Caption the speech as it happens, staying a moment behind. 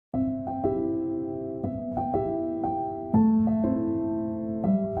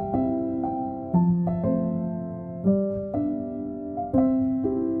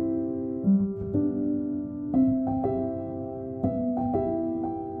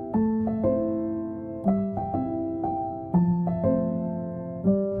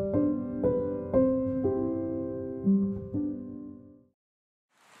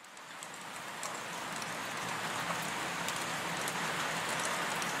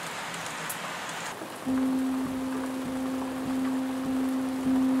Good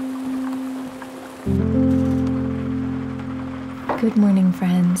morning,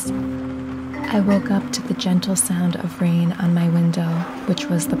 friends. I woke up to the gentle sound of rain on my window, which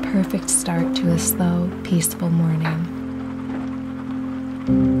was the perfect start to a slow, peaceful morning.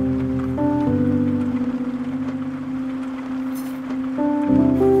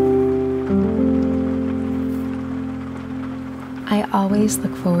 I always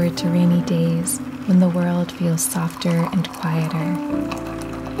look forward to rainy days when the world feels softer and quieter.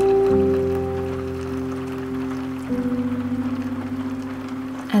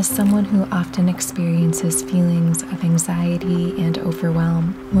 As someone who often experiences feelings of anxiety and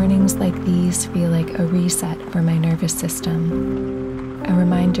overwhelm, mornings like these feel like a reset for my nervous system, a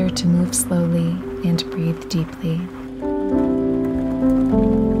reminder to move slowly and breathe deeply.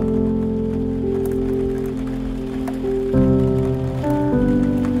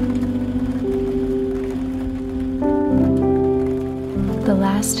 The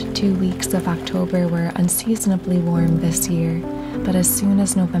last 2 weeks of October were unseasonably warm this year, but as soon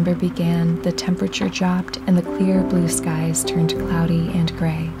as November began, the temperature dropped and the clear blue skies turned cloudy and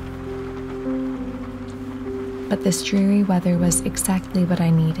gray. But this dreary weather was exactly what I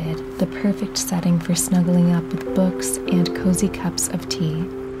needed, the perfect setting for snuggling up with books and cozy cups of tea.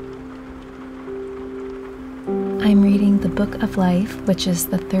 I'm reading The Book of Life, which is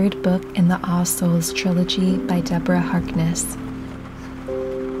the third book in the All Souls trilogy by Deborah Harkness.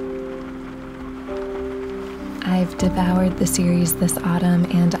 I've devoured the series this autumn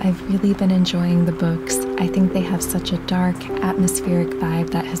and I've really been enjoying the books. I think they have such a dark, atmospheric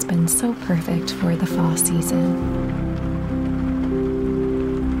vibe that has been so perfect for the fall season.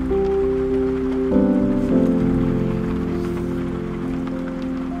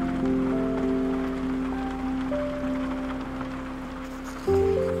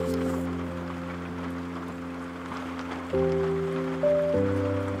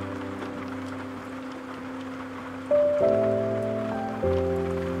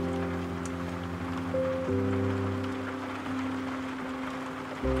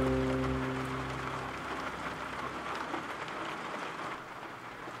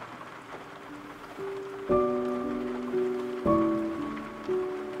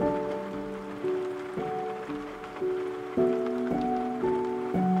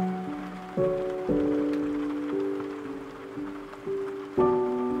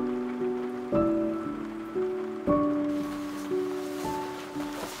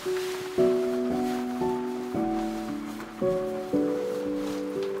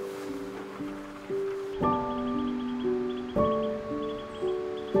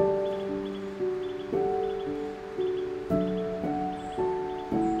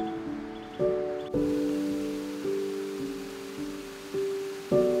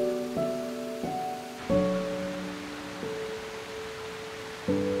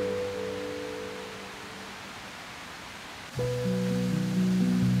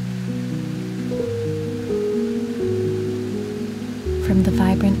 From the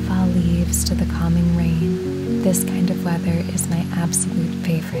vibrant fall leaves to the calming rain, this kind of weather is my absolute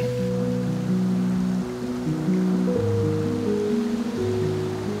favorite.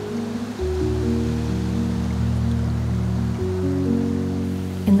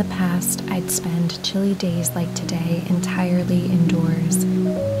 In the past, I'd spend chilly days like today entirely indoors.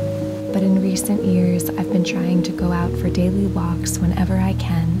 But in recent years, I've been trying to go out for daily walks whenever I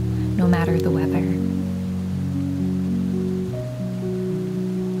can, no matter the weather.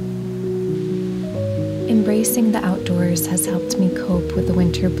 Embracing the outdoors has helped me cope with the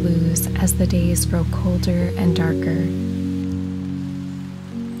winter blues as the days grow colder and darker.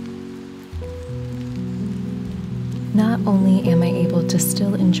 Not only am I able to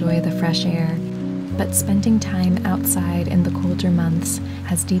still enjoy the fresh air, but spending time outside in the colder months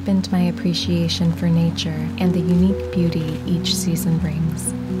has deepened my appreciation for nature and the unique beauty each season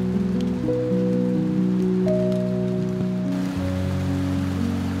brings.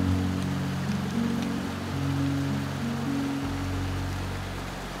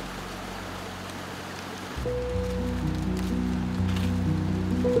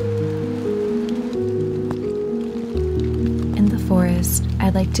 In the forest, I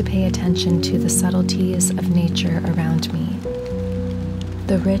like to pay attention to the subtleties of nature around me.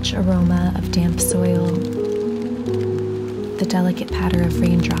 The rich aroma of damp soil, the delicate patter of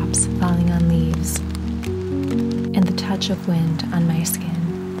raindrops falling on leaves, and the touch of wind on my skin.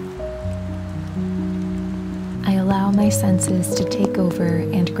 I allow my senses to take over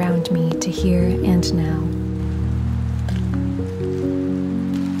and ground me to here and now.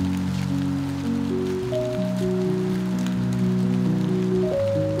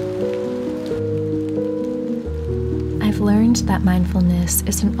 learned that mindfulness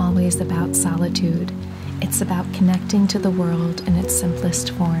isn't always about solitude. It's about connecting to the world in its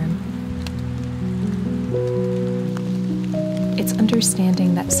simplest form. It's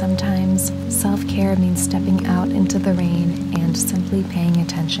understanding that sometimes self-care means stepping out into the rain and simply paying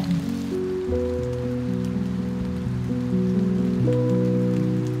attention.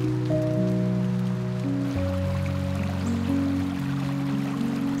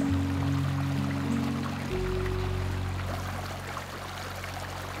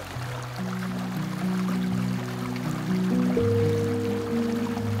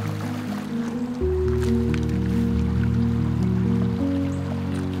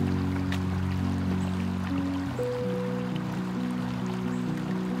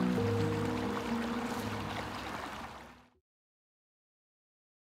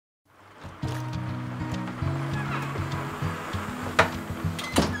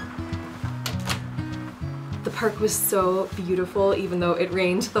 The park was so beautiful even though it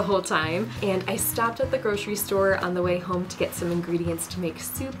rained the whole time, and I stopped at the grocery store on the way home to get some ingredients to make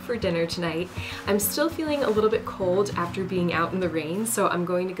soup for dinner tonight. I'm still feeling a little bit cold after being out in the rain, so I'm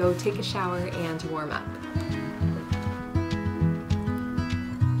going to go take a shower and warm up.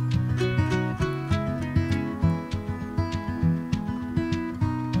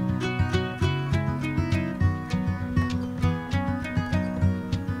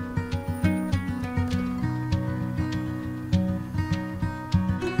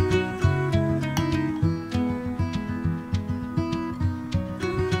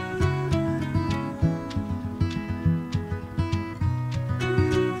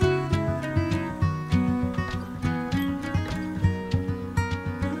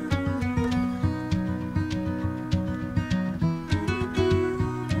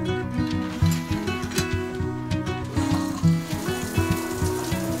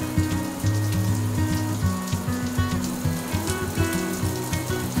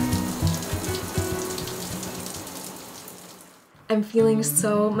 I'm feeling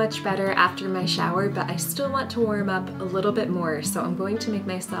so much better after my shower, but I still want to warm up a little bit more, so I'm going to make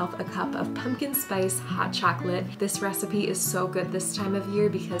myself a cup of pumpkin spice hot chocolate. This recipe is so good this time of year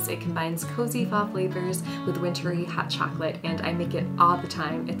because it combines cozy fall flavors with wintry hot chocolate, and I make it all the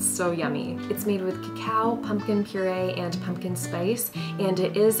time. It's so yummy. It's made with cacao, pumpkin puree, and pumpkin spice, and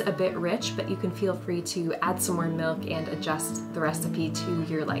it is a bit rich, but you can feel free to add some more milk and adjust the recipe to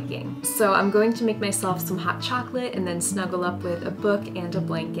your liking. So I'm going to make myself some hot chocolate and then snuggle up with a book and a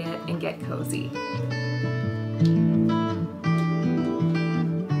blanket and get cozy.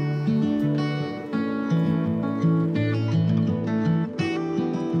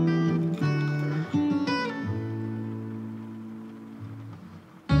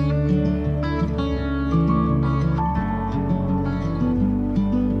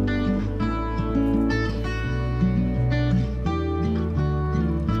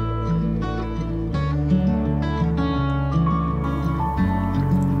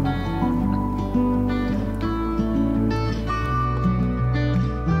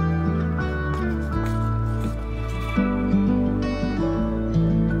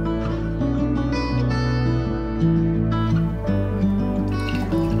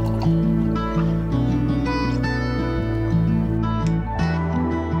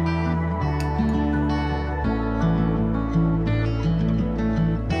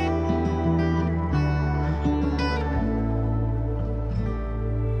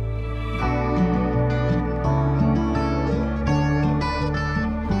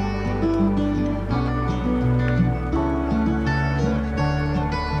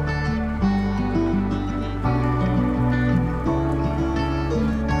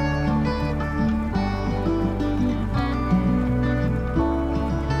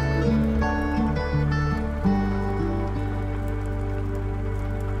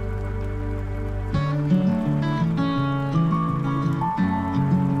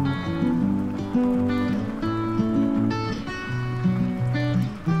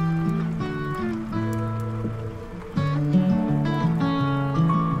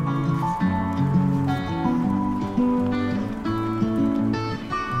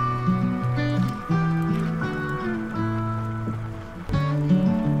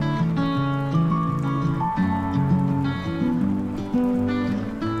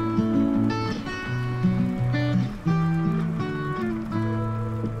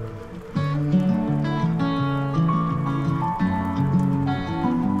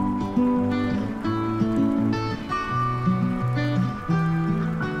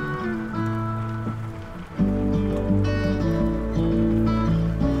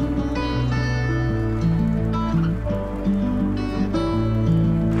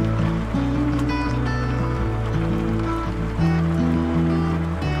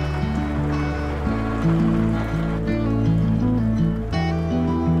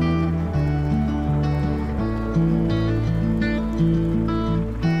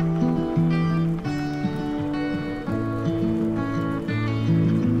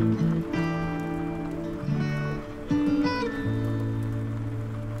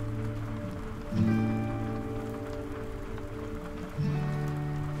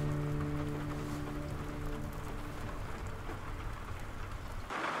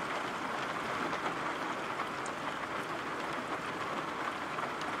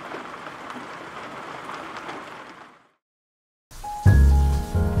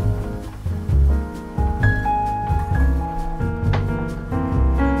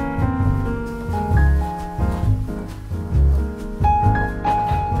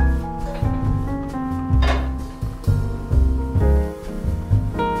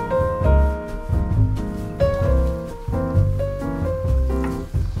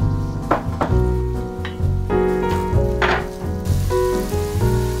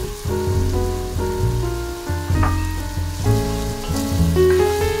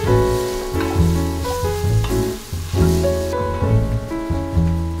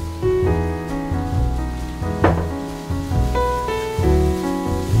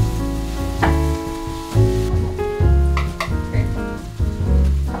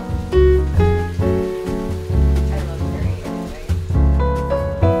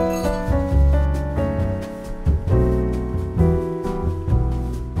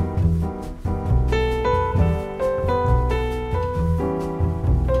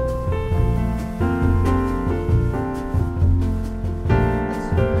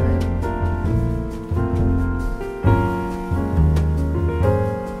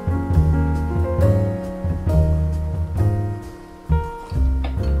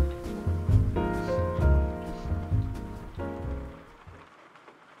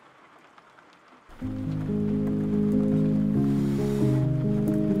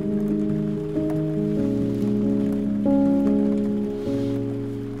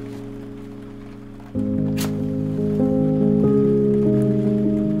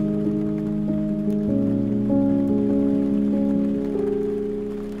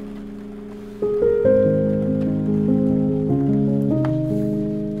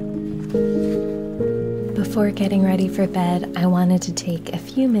 Before getting ready for bed, I wanted to take a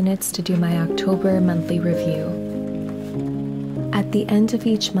few minutes to do my October monthly review. At the end of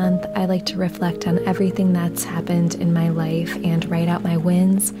each month, I like to reflect on everything that's happened in my life and write out my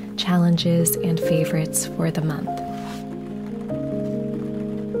wins, challenges, and favorites for the month.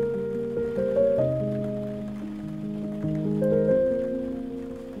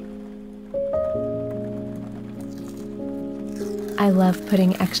 I love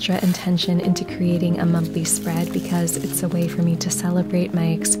putting extra intention into creating a monthly spread because it's a way for me to celebrate my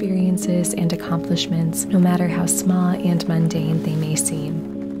experiences and accomplishments, no matter how small and mundane they may seem.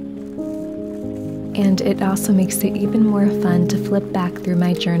 And it also makes it even more fun to flip back through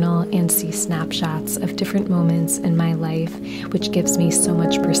my journal and see snapshots of different moments in my life, which gives me so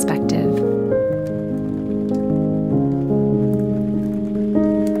much perspective.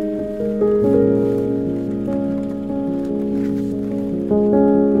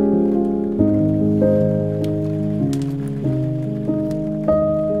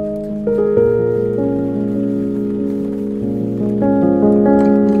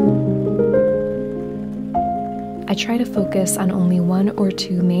 I try to focus on only one or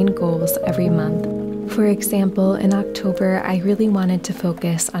two main goals every month. For example, in October, I really wanted to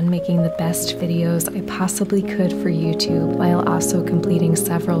focus on making the best videos I possibly could for YouTube while also completing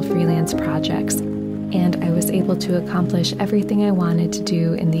several freelance projects, and I was able to accomplish everything I wanted to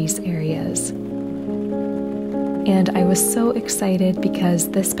do in these areas. And I was so excited because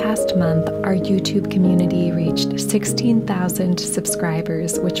this past month, our YouTube community reached 16,000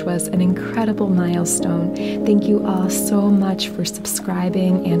 subscribers, which was an incredible milestone. Thank you all so much for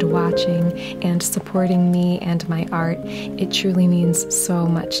subscribing and watching and supporting me and my art. It truly means so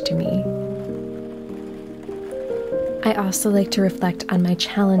much to me. I also like to reflect on my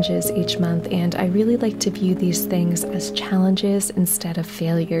challenges each month, and I really like to view these things as challenges instead of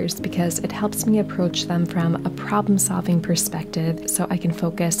failures because it helps me approach them from a problem-solving perspective so I can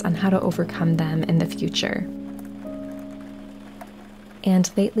focus on how to overcome them in the future.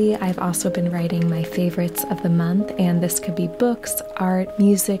 And lately, I've also been writing my favorites of the month, and this could be books, art,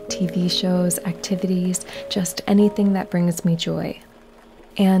 music, TV shows, activities, just anything that brings me joy.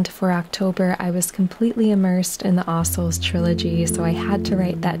 And for October, I was completely immersed in the All Souls trilogy, so I had to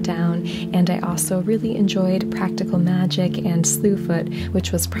write that down, and I also really enjoyed Practical Magic and Slewfoot,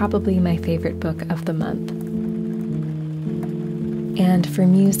 which was probably my favorite book of the month. And for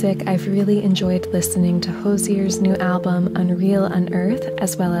music, I've really enjoyed listening to Hozier's new album, Unreal Unearth,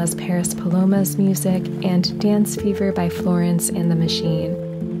 as well as Paris Paloma's music, and Dance Fever by Florence and the Machine.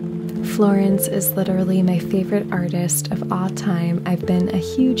 Florence is literally my favorite artist of all time. I've been a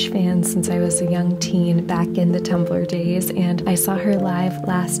huge fan since I was a young teen back in the Tumblr days, and I saw her live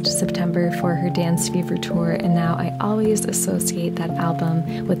last September for her Dance Fever tour, and now I always associate that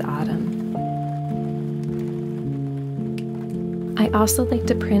album with autumn. I also like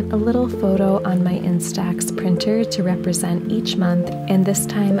to print a little photo on my Instax printer to represent each month, and this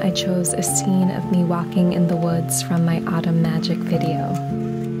time I chose a scene of me walking in the woods from my Autumn Magic video.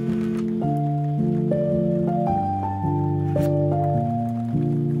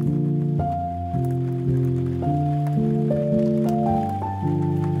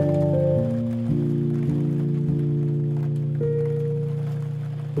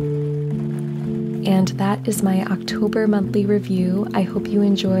 And that is my October monthly review. I hope you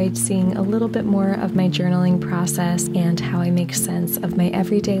enjoyed seeing a little bit more of my journaling process and how I make sense of my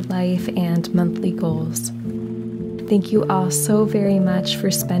everyday life and monthly goals. Thank you all so very much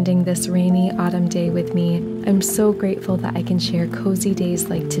for spending this rainy autumn day with me. I'm so grateful that I can share cozy days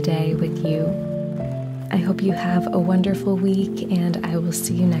like today with you. I hope you have a wonderful week, and I will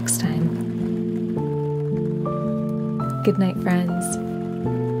see you next time. Good night, friends.